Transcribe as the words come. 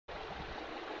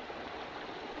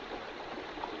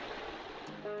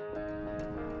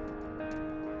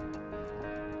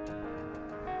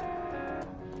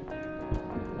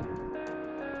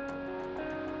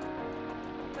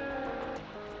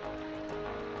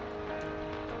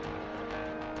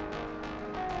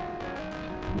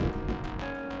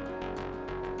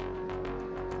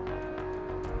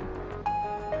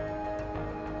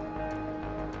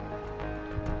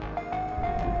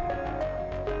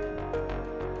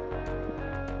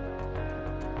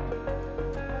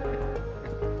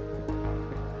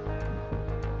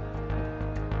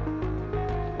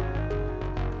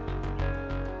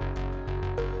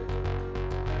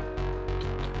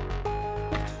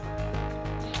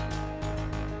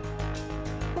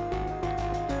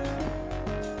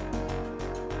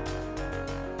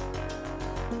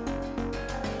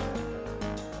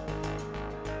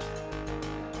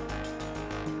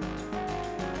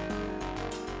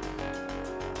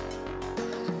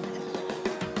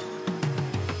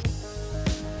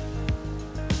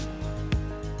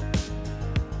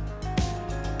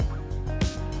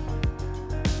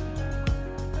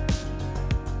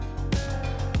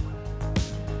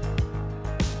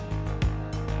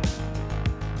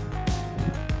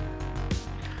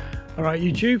Alright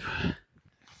YouTube,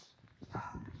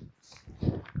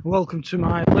 welcome to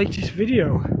my latest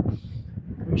video,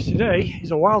 which today is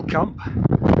a wild camp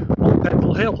on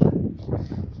Pendle Hill.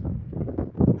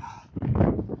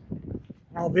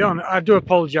 I'll be honest, I do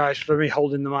apologise for me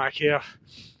holding the mic here.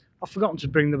 I've forgotten to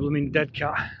bring the blooming dead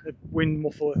cat, the wind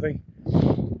muffler thing.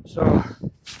 So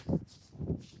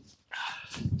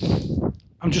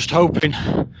I'm just hoping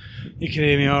you can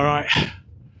hear me alright.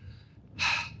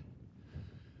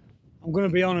 I'm going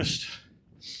to be honest,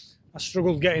 I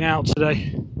struggled getting out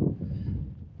today.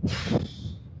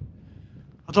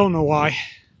 I don't know why.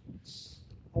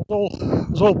 I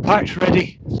was all packed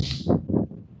ready.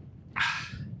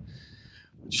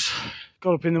 Just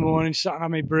got up in the morning, sat and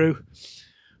had my brew,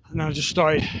 and then I just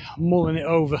started mulling it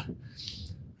over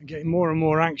and getting more and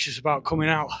more anxious about coming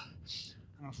out.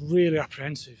 And I was really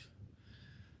apprehensive.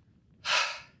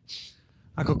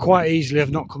 I could quite easily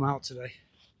have not come out today.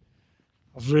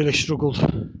 I've really struggled,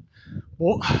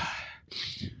 but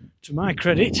to my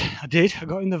credit, I did. I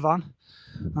got in the van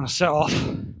and I set off.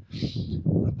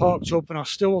 I parked up and I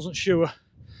still wasn't sure,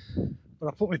 but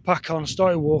I put my pack on,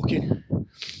 started walking,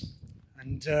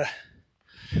 and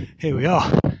here we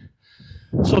are.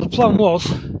 So the plan was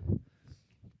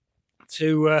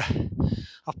to,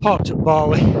 I've parked at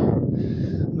Barley,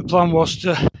 and the plan was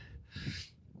to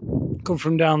come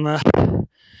from down there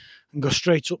and go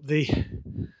straight up the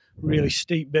really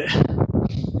steep bit.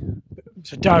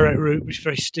 It's a direct route, but it's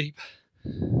very steep.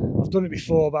 I've done it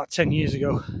before about 10 years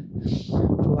ago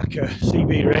for like a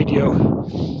CB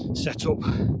radio setup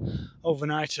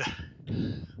overnighter.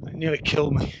 It nearly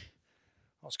killed me.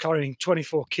 I was carrying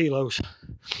 24 kilos.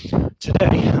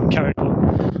 Today I'm carrying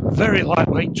a very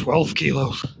lightweight 12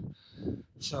 kilos.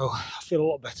 So I feel a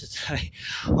lot better today,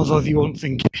 although you won't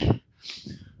think it.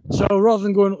 So rather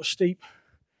than going up a steep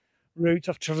route,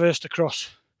 I've traversed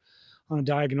across on a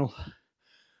diagonal,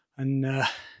 and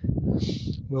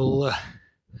we'll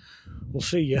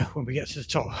see you when we get to the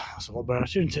top. That's a lot better,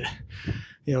 isn't it?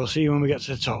 Yeah, we'll see you when we get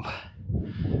to the top.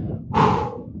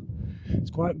 It's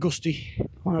quite gusty.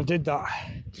 When I did that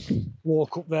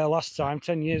walk up there last time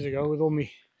 10 years ago with all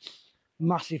my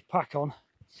massive pack on,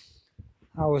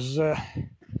 I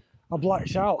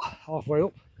blacked out halfway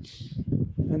up,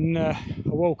 and I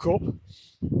woke up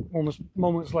almost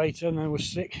moments later and then was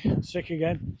sick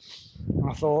again. And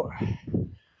I thought,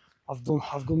 I've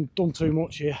done too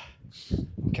much here.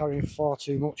 I'm carrying far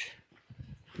too much.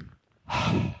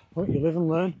 But you live and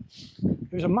learn.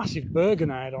 It was a massive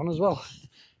Bergen I had on as well.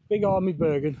 Big army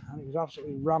Bergen, and it was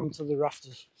absolutely rammed to the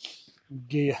rafters.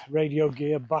 Gear, radio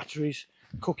gear, batteries,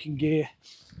 cooking gear,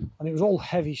 and it was all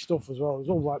heavy stuff as well. It was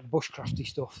all like bushcrafty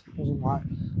stuff. It wasn't like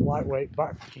lightweight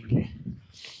backpacking gear.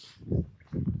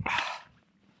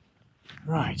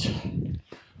 Right,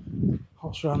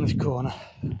 what's around this corner?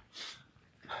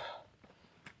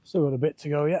 Still got a bit to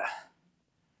go yet.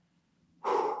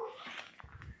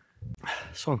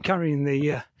 So I'm carrying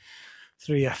the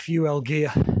 3F UL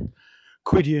Gear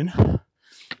Quidian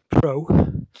Pro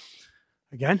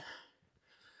again.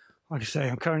 Like I say,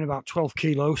 I'm carrying about 12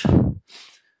 kilos. I've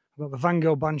got the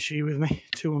Vango Banshee with me,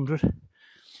 200.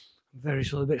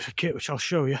 Various other bits of kit which I'll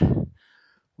show you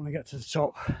when I get to the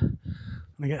top,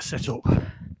 when I get set up.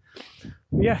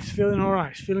 But yeah, it's feeling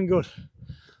alright, it's feeling good.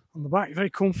 On the back, very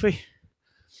comfy.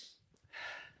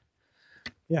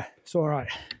 Yeah, it's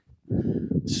alright.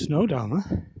 Snow down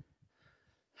there.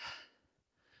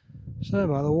 It's there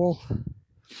by the wall.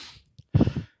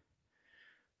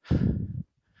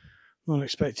 Not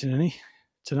expecting any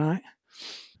tonight.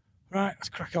 Right, let's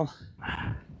crack on.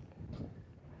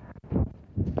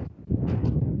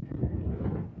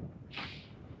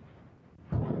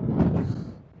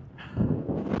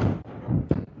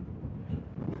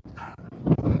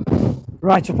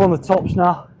 right up on the tops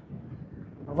now.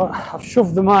 I've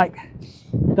shoved the mic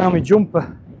down my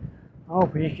jumper. I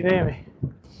hope you can hear me.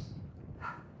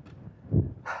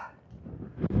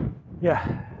 Yeah,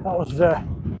 that was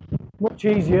much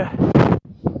easier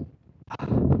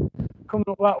coming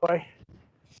up that way.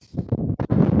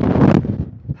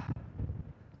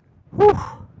 Whew.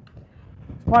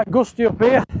 It's quite gusty up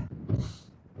here.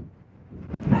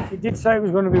 It did say it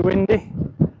was going to be windy,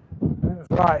 and it was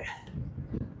right.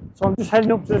 So I'm just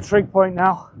heading up to the trig point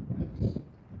now,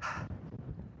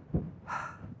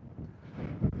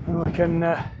 and we can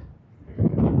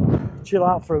chill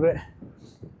out for a bit.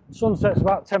 Sunset's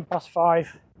about 5:10.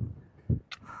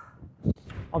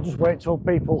 I'll just wait till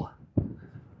people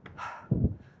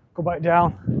go back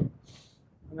down,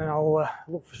 and then I'll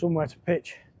look for somewhere to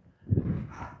pitch.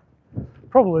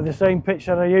 Probably the same pitch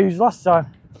that I used last time,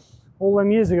 all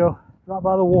them years ago, right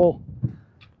by the wall.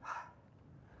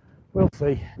 We'll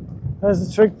see. There's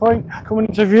the trig point coming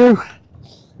into view.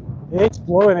 It's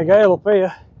blowing a gale up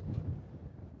here.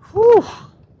 Whew.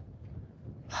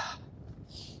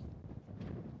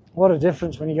 What a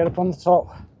difference when you get up on the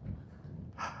top.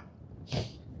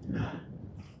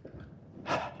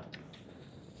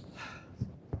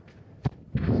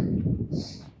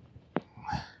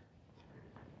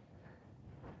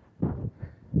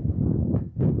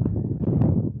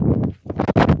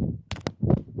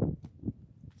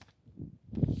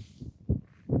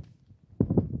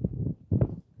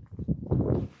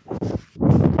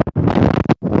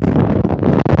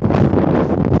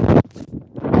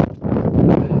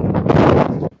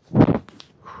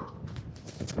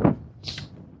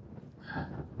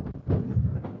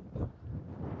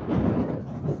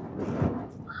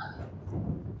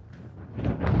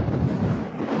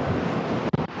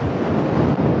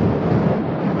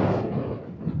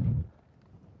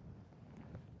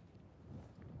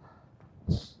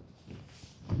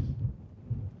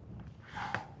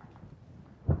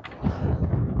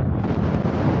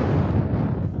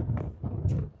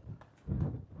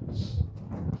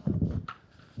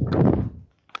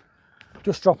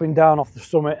 Just dropping down off the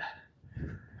summit,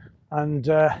 and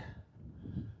not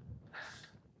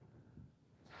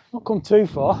come too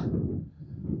far.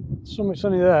 The summit's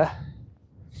only there,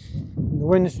 and the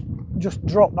wind's just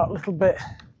dropped that little bit,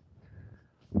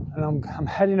 and I'm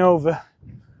heading over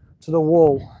to the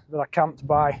wall that I camped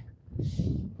by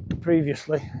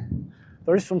previously.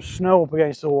 There is some snow up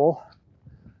against the wall,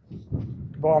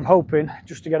 but I'm hoping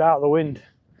just to get out of the wind.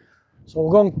 So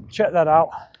we'll go and check that out,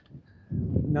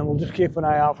 and then we'll just keep an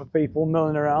eye out for people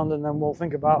milling around, and then we'll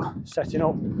think about setting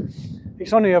up.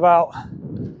 It's only about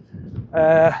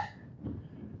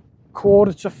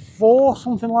 3:45,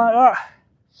 something like that.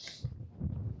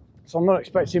 So I'm not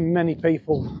expecting many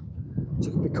people to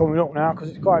be coming up now because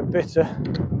it's quite bitter.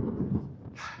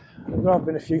 There have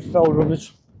been a few fell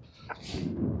runners.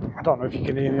 I don't know if you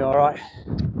can hear me all right.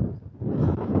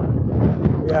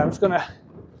 Yeah, I'm just going to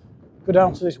go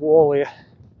down to this wall here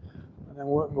and then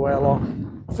work my way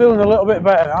along. I'm feeling a little bit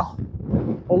better now,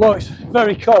 although it's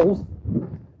very cold.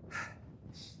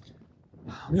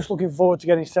 I'm just looking forward to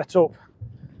getting set up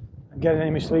and getting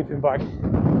in my sleeping bag,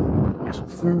 get some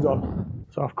food on.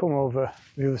 So I've come over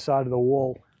the other side of the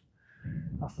wall.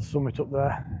 That's the summit up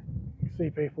there. You can see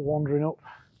people wandering up.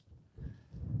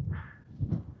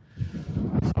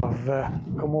 So I've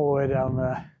come all the way down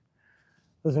there.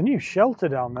 There's a new shelter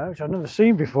down there, which I've never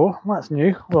seen before. That's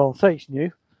new. Well, I'll say it's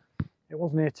new. It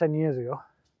wasn't here 10 years ago.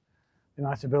 They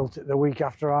might have built it the week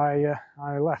after I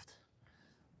left.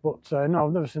 But no,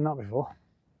 I've never seen that before.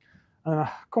 And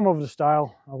I come over the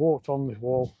stile, I walked on this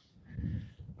wall,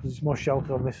 because it's more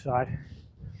shelter on this side.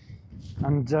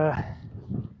 And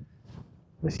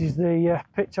this is the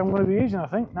pitch I'm going to be using, I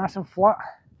think. Nice and flat.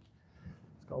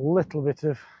 It's got a little bit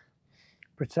of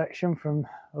protection from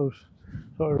those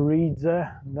sort of reeds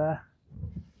there and there.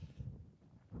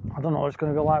 I don't know what it's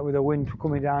going to be like with the wind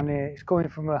coming down here. It's coming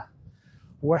from a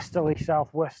westerly,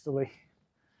 southwesterly,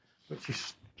 which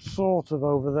is sort of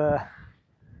over there.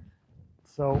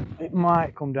 So it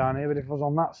might come down here, but if I was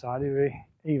on that side, it would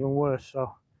be even worse.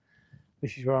 So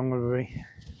this is where I'm going to be.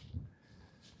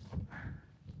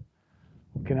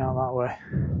 Looking out that way.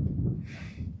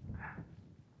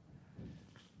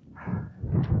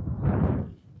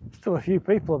 Still a few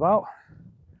people about,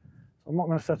 so I'm not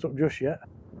going to set up just yet.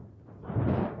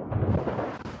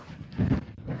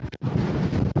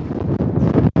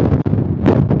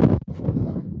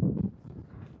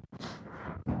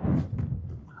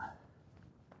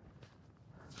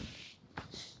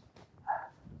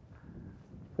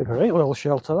 A great little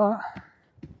shelter that.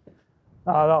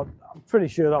 I'm pretty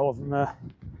sure that wasn't there.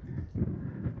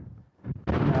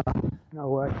 No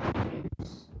way.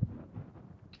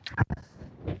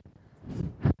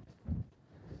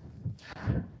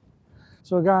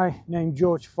 So a guy named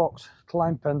George Fox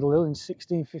climbed Pendle Hill in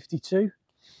 1652,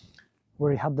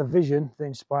 where he had the vision that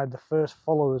inspired the first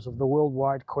followers of the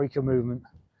worldwide Quaker movement,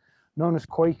 known as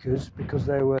Quakers because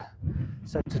they were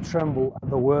said to tremble at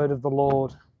the word of the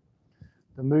Lord.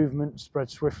 The movement spread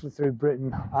swiftly through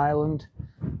Britain, Ireland,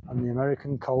 and the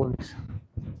American colonies.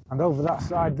 And over that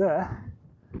side there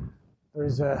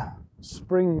is a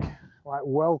spring, like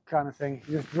well kind of thing.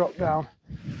 You just drop down.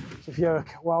 So if you're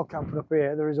wild camping up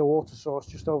here, there is a water source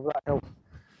just over that hill.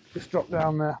 Just drop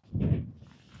down there. And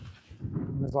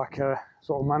there's like a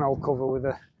sort of manhole cover with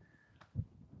a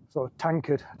sort of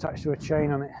tankard attached to a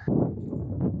chain on it.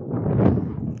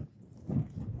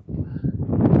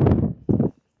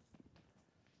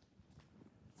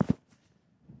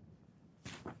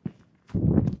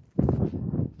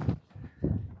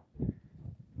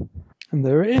 And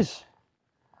there it is.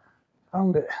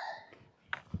 Found it.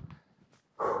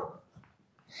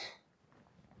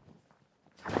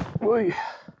 Oi.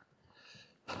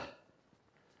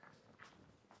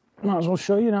 Might as well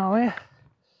show you now here.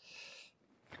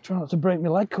 Try not to break my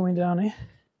leg coming down here.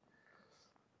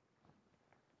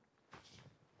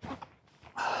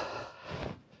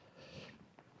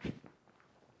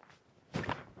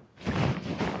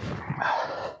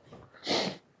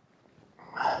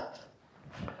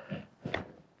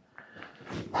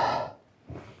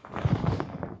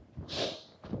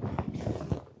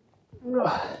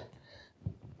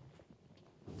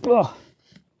 Oh,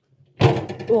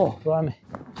 oh, blimey.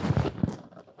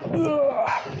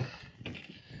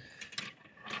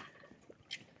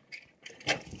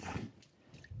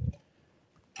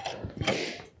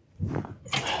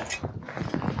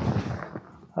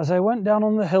 As I went down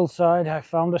on the hillside, I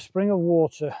found a spring of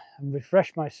water and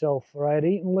refreshed myself, for I had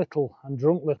eaten little and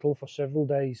drunk little for several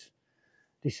days.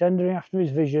 Descending after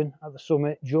his vision at the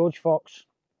summit, George Fox,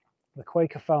 the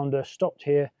Quaker founder, stopped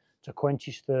here to quench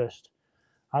his thirst,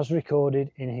 as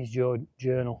recorded in his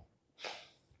journal.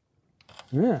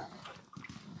 Yeah.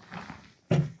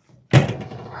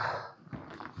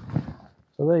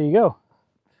 So there you go.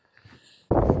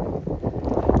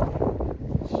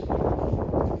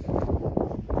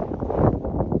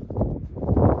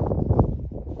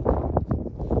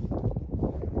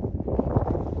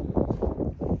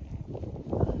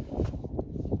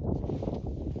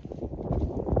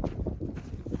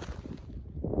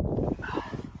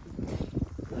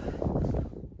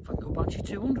 Vango Banshee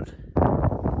 200.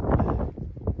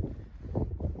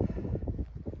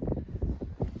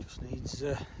 Just needs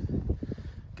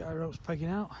guy ropes pegging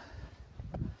out.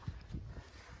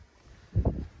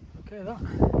 Okay, that.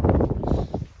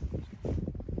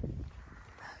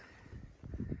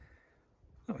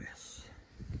 Oh yes.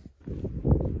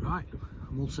 Right,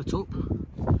 I'm all set up.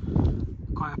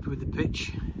 Quite happy with the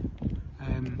pitch.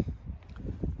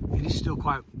 It is still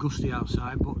quite gusty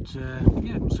outside, but yeah,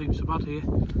 it doesn't seem so bad here.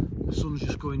 The sun's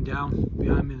just going down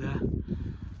behind me there.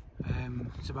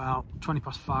 It's about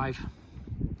 5:20.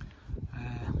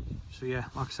 So yeah,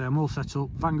 like I say, I'm all set up.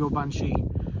 Vango Banshee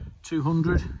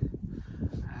 200.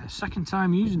 Second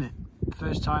time using it.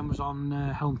 First time was on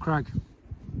Helm Crag.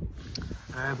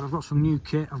 But I've got some new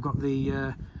kit. I've got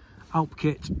the Alp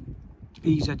Kit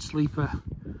EZ Sleeper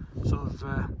sort of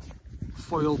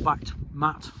foil backed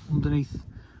mat underneath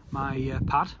my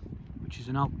pad, which is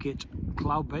an Alp Kit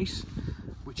cloud base,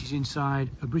 which is inside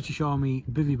a British Army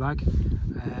bivvy bag,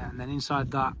 and then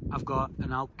inside that I've got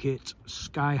an Alp Kit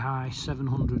Sky High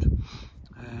 700.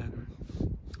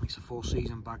 It's a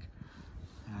 4-season bag.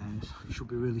 It should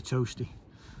be really toasty.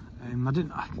 I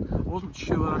wasn't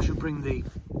sure I should bring the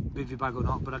bivvy bag or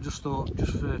not, but I just thought,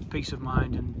 just for peace of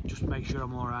mind and just make sure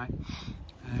I'm all right,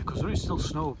 because there is still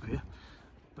snow up here.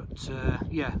 But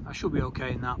yeah, I should be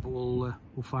okay in that, but we'll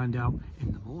find out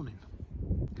in the morning.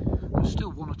 There's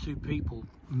still 1 or 2 people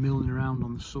milling around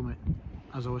on the summit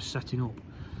as I was setting up,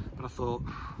 but I thought,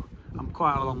 I'm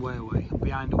quite a long way away, I'm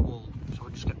behind a wall, so I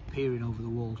just kept peering over the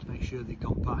wall to make sure they'd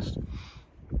gone past.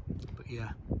 But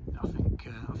yeah, I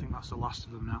think that's the last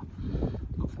of them now.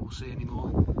 Not that we'll see any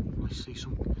more. Let's see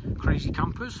some crazy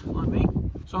campers like me.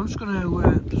 So I'm just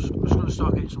gonna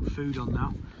start getting some food on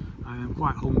now. I'm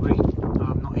quite hungry.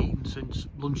 I've not eaten since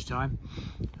lunchtime.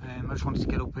 I just wanted to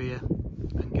get up here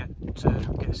and get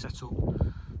set up.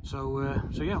 So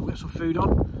yeah, we'll get some food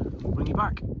on. We'll bring you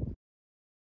back.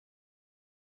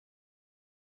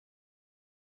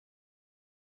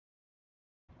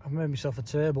 I've made myself a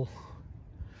table.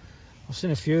 I've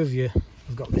seen a few of you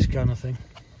have got this kind of thing,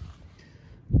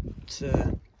 but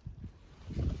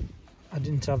I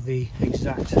didn't have the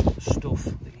exact stuff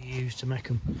that you use to make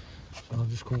them, so I've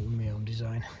just come up with my own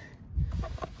design.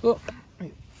 But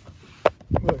it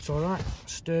works alright,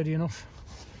 sturdy enough.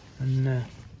 and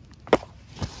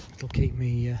it'll keep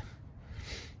me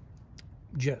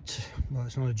well,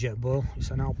 it's not a jet boil,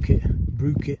 it's an alp kit,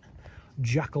 brew kit,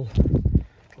 jackal.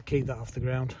 It'll keep that off the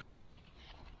ground.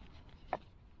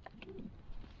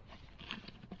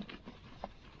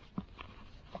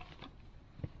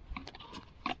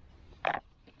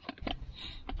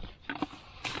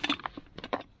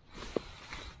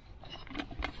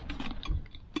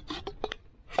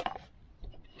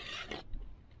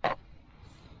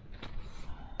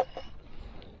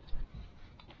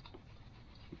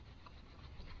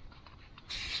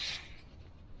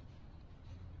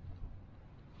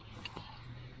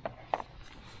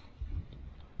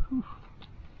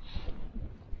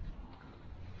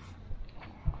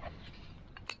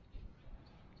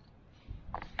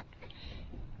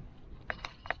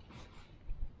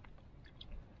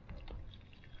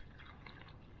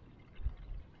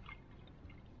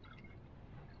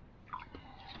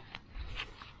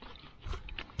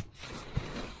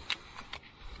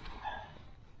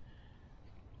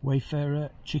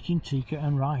 Wayfarer chicken tikka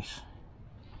and rice,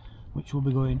 which will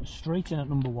be going straight in at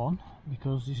number 1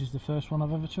 because this is the first one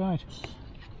I've ever tried.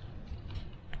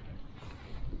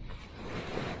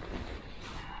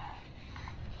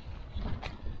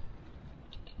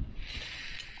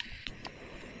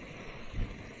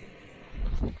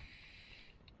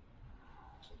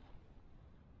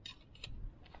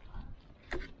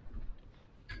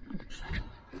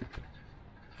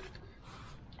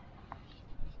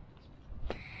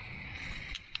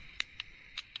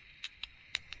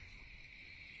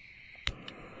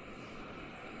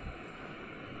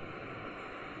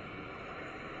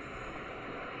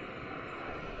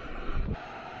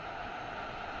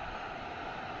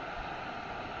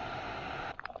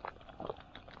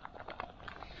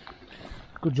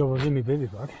 Good job I was in my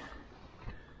bivvy bag.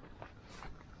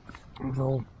 I was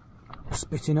all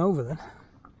spitting over then.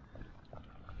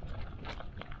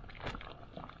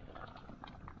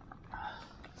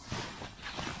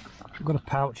 I've got a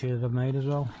pouch here that I've made as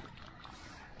well.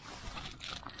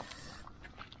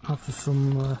 After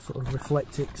some sort of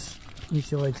Reflectix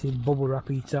insulated bubble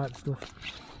wrappy type stuff.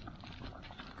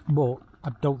 But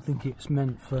I don't think it's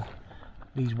meant for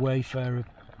these Wayfarer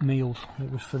meals.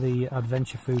 It was for the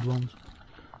adventure food ones.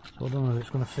 So I don't know if it's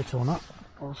going to fit or not.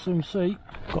 I'll soon see.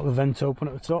 Got the vent open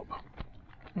at the top.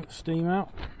 Let the steam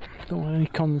out. Don't want any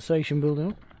condensation building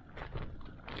up.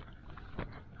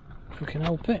 If we can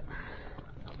help it.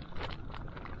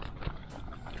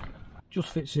 Just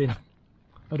fits in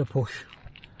at a push.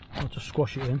 I'll just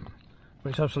squash it in.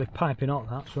 But it's absolutely piping hot,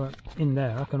 that, so in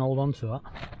there I can hold on to that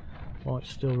while it's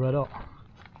still red hot.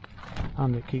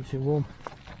 And it keeps it warm.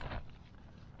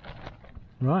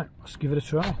 Right, let's give it a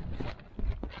try.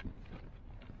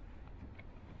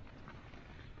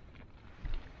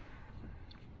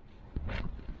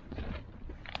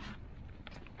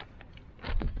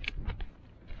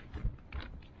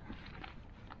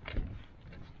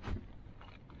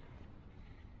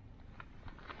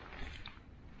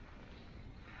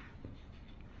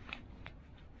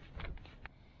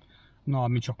 Not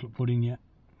had my chocolate pudding yet.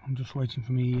 I'm just waiting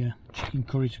for my chicken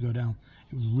curry to go down.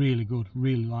 It was really good,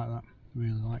 really like that,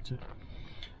 really liked it.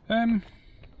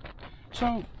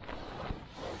 So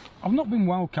I've not been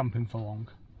wild camping for long,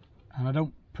 and I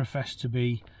don't profess to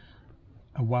be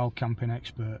a wild camping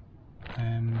expert.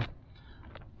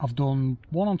 I've done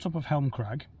one on top of Helm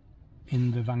Crag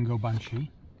in the Vango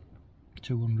Banshee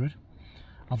 200.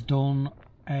 I've done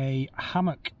a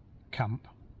hammock camp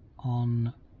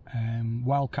on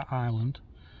Wildcat Island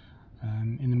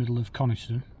in the middle of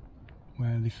Coniston,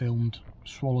 where they filmed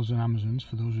Swallows and Amazons,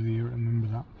 for those of you who remember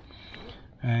that.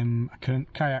 I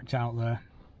kayaked out there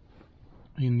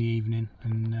in the evening,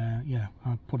 and yeah,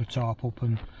 I put a tarp up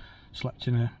and slept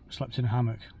in a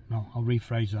hammock. No, I'll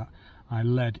rephrase that. I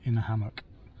led in a hammock.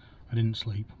 I didn't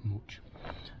sleep much.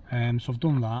 So I've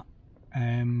done that.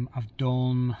 I've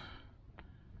done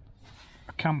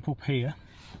a camp up here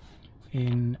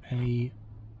in a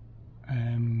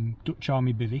Dutch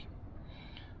Army bivvy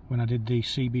when I did the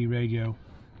CB radio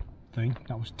thing.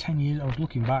 That was 10 years. I was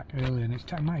looking back earlier, and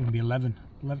it might even be 10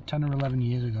 or 11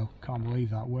 years ago. Can't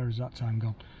believe that. Where has that time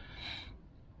gone?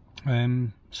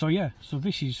 So yeah, so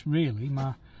this is really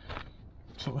my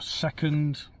sort of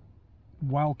second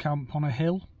wild camp on a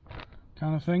hill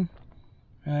kind of thing.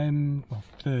 Well,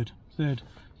 third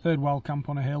wild camp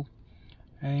on a hill.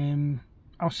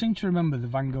 I seem to remember the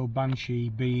Vango Banshee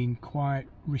being quite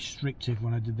restrictive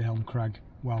when I did the Helm Crag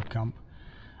wild camp,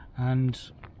 and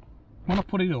when I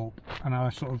put it up and I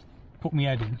sort of put my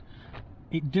head in,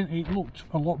 it looked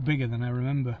a lot bigger than I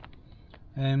remember.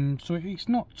 So it's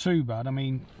not too bad. I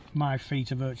mean, my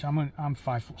feet are virtually, I'm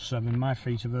 5'7", my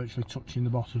feet are virtually touching the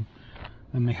bottom,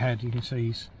 and my head, you can see,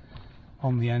 is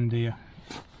on the end here.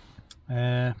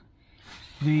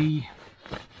 The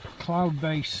cloud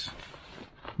base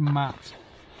mat,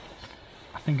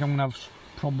 I think I'm going to have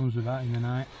problems with that in the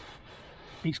night.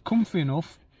 It's comfy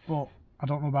enough, but I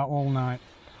don't know about all night.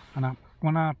 And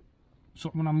when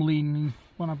I'm leaning,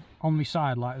 when I'm on my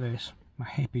side like this, my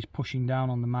hip is pushing down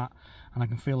on the mat and I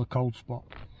can feel a cold spot.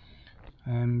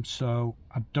 So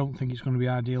I don't think it's going to be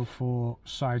ideal for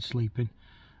side sleeping.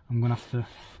 I'm going to have to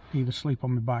either sleep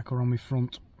on my back or on my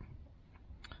front.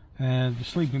 The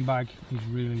sleeping bag is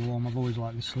really warm. I've always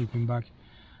liked this sleeping bag,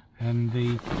 and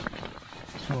the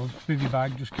sort of bivvy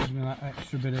bag just gives me that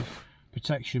extra bit of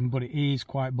protection, but it is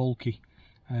quite bulky.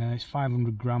 It's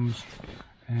 500 grams.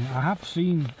 I have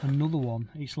seen another one.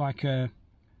 It's like an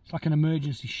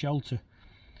emergency shelter,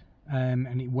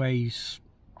 and it weighs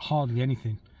hardly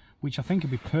anything, which I think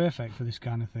would be perfect for this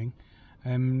kind of thing.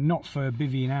 Not for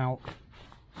bivvying out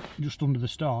just under the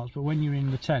stars, but when you're in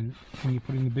the tent, when you're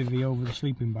putting the bivvy over the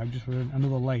sleeping bag just for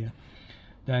another layer,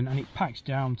 then, and it packs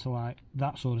down to like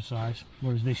that sort of size,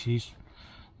 whereas this is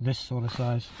this sort of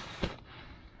size,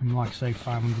 and like I say,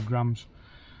 500 grams.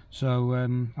 So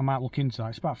I might look into that.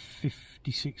 It's about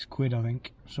 56 quid, I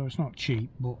think, so it's not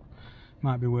cheap, but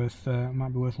might be worth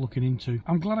looking into.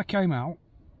 I'm glad I came out.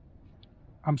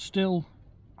 I'm still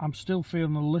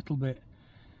feeling a little bit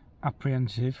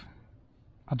apprehensive.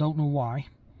 I don't know why.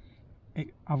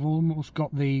 I've almost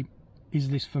got the "is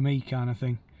this for me" kind of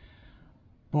thing,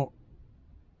 but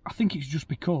I think it's just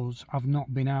because I've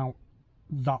not been out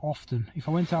that often. If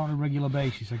I went out on a regular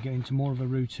basis, I'd get into more of a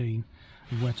routine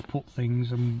of where to put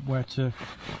things and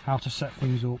how to set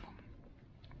things up,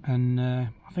 and I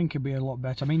think it'd be a lot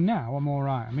better. I mean, now I'm all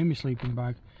right. I'm in my sleeping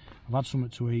bag. I've had something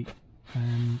to eat.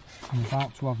 I'm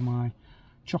about to have my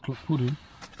chocolate pudding.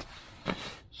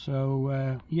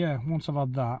 So yeah, once I've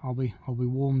had that, I'll be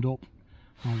warmed up.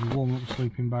 I'll be warming up the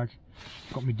sleeping bag.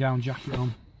 Got my down jacket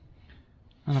on,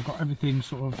 and I've got everything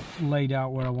sort of laid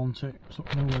out where I want it, so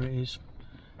I know where it is.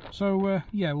 So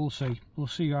yeah, we'll see. We'll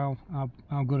see how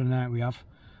good a night we have,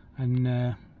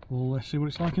 and we'll see what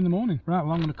it's like in the morning. Right,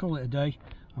 well, I'm going to call it a day,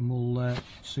 and we'll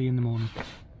see you in the morning,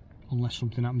 unless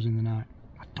something happens in the night.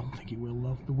 I don't think it will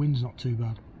though. The wind's not too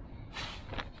bad.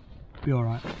 Be all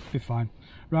right. Be fine.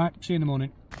 Right, see you in the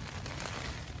morning.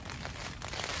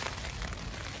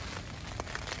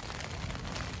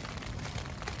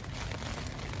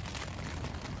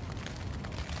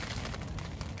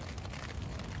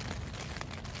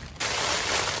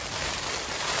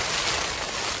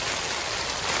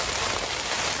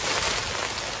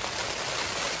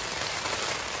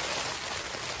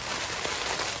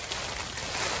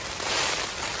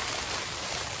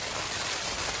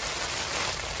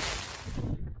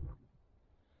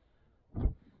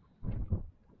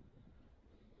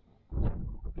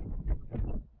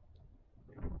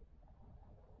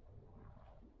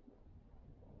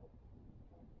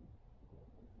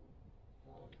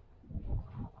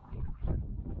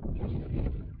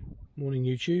 Morning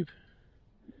YouTube.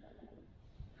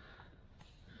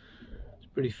 It's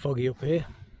pretty foggy up here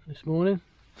this morning.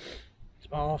 It's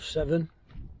about 7:30.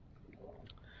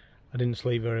 I didn't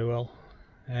sleep very well.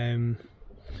 I think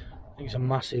it's a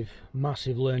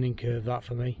massive learning curve that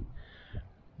for me.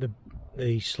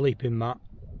 The sleeping mat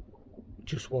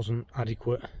just wasn't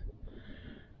adequate.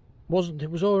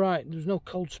 It was alright. There was no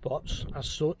cold spots as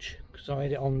such, because I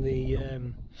had it on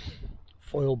the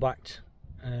foil backed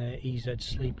EZ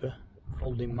sleeper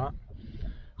folding mat,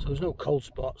 so there's no cold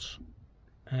spots,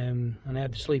 and I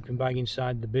had the sleeping bag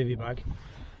inside the bivvy bag,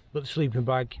 but the sleeping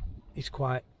bag is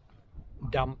quite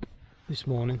damp this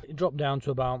morning. It dropped down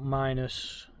to about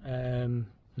minus, no,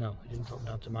 it didn't drop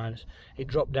down to minus, it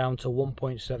dropped down to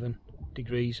 1.7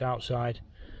 degrees outside.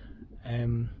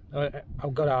 I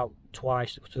got out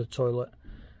twice to the toilet,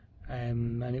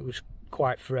 and it was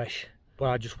quite fresh, but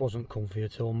I just wasn't comfy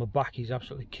at all. My back is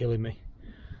absolutely killing me.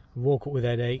 I woke up with a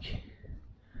headache.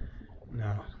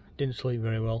 No, didn't sleep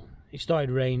very well. It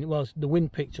started raining. Well, the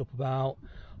wind picked up about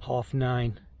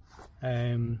 9:30.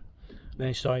 Then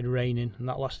it started raining, and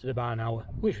that lasted about an hour,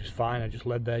 which was fine. I just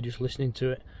lay there just listening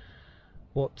to it.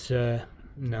 But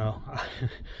no,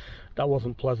 that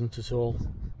wasn't pleasant at all.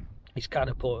 It's kind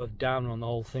of put a downer on the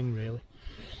whole thing, really.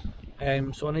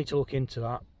 So I need to look into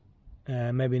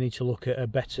that. Maybe I need to look at a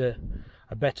better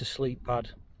sleep pad.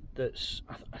 That's,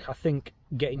 I think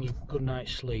getting you good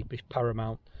night's sleep is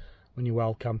paramount when you're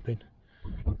wild camping.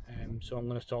 So I'm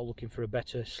going to start looking for a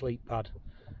better sleep pad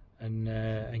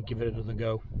and give it another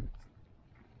go.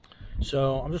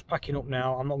 So I'm just packing up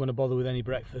now. I'm not going to bother with any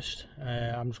breakfast.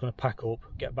 I'm just going to pack up,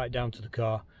 get back down to the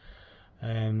car,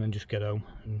 and just get home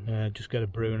and just get a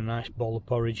brew and a nice bowl of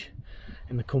porridge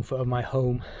in the comfort of my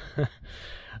home,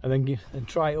 and then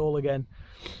try it all again.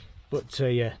 But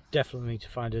yeah, definitely need to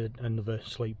find another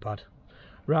sleep pad.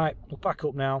 Right, we'll pack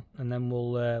up now and then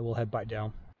we'll head back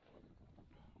down.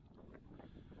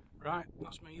 Right,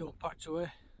 that's me all packed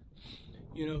away.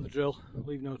 You know the drill,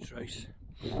 leave no trace.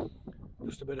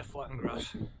 Just a bit of flattened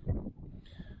grass.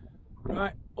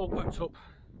 Right, all packed up.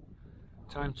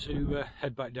 Time to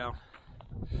head back down.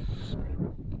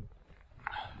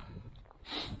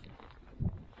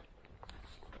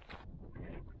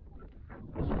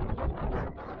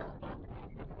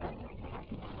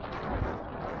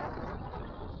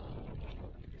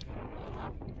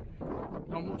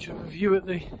 Not much of a view at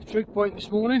the trig point this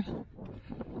morning.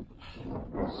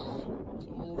 It's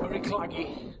all very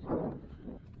claggy.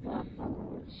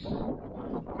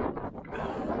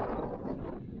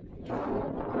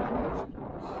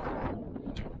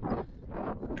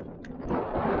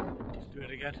 Let's do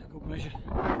it again, good measure.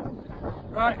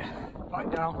 Right,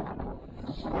 back down.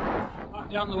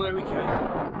 Back down the way we came.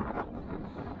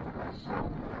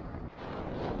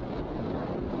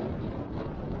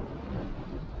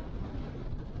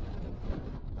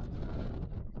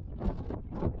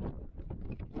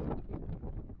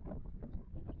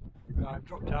 Right, I've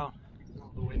dropped down,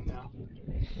 not the wind now.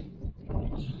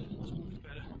 That's much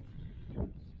better.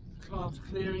 Clouds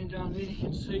clearing down here, you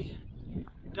can see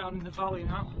down in the valley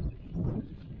now.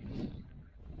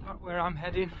 Back where I'm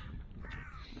heading.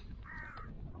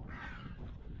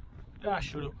 Ah,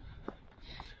 shut up.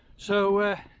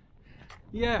 So,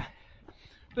 yeah,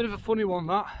 bit of a funny one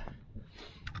that.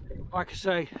 Like I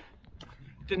say,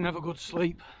 didn't have a good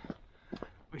sleep,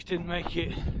 which didn't make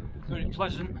it very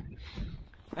pleasant.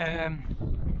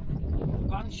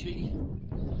 Banshee,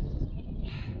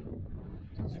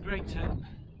 it's a great tent,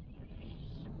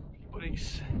 but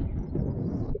it's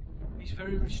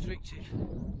very restrictive.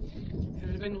 If it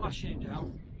had been lashing it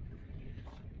down,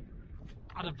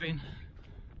 I'd have been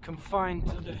confined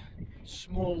to the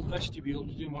small vestibule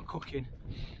to do my cooking,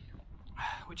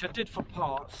 which I did for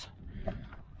parts,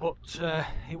 but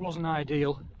it wasn't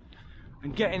ideal.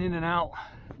 And getting in and out,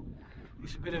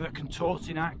 it's a bit of a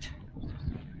contorting act.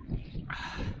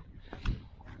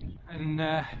 And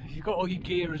if you've got all your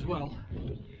gear as well,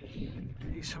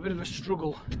 it's a bit of a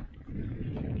struggle.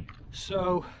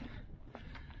 So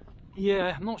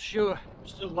yeah, I'm not sure. I'm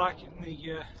still liking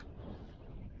the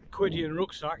Quidian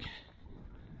rucksack.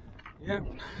 Yeah,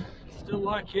 still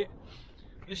like it.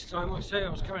 This time, like I say, I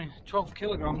was carrying 12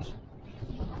 kilograms,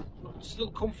 but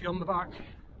still comfy on the back,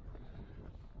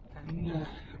 and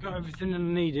I got everything that I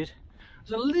needed.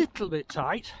 It's a little bit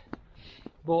tight,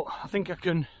 but I think I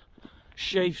can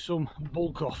shave some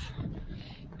bulk off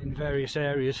in various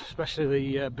areas, especially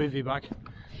the bivvy bag.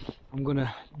 I'm going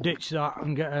to ditch that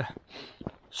and get a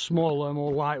smaller,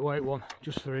 more lightweight one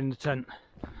just for in the tent.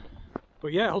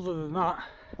 But yeah, other than that,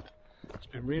 it's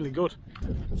been really good.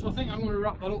 So I think I'm going to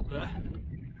wrap that up there.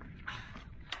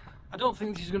 I don't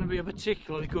think this is going to be a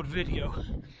particularly good video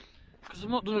because I've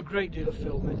not done a great deal of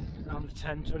filming around the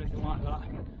tent or anything like that.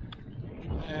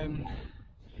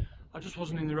 I just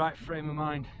wasn't in the right frame of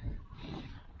mind.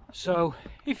 So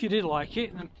if you did like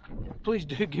it, then please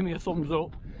do give me a thumbs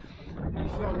up. And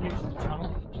if you're new to the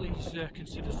channel, please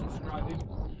consider subscribing,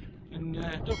 and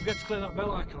don't forget to click that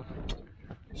bell icon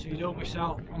so you don't miss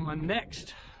out on my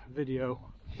next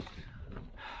video.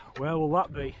 Where will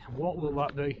that be? What will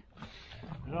that be?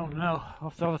 I don't know. I'll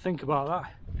have to have a think about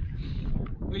that.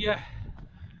 But yeah,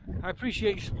 I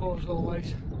appreciate your support as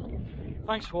always.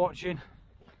 Thanks for watching,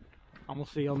 and we'll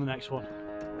see you on the next one.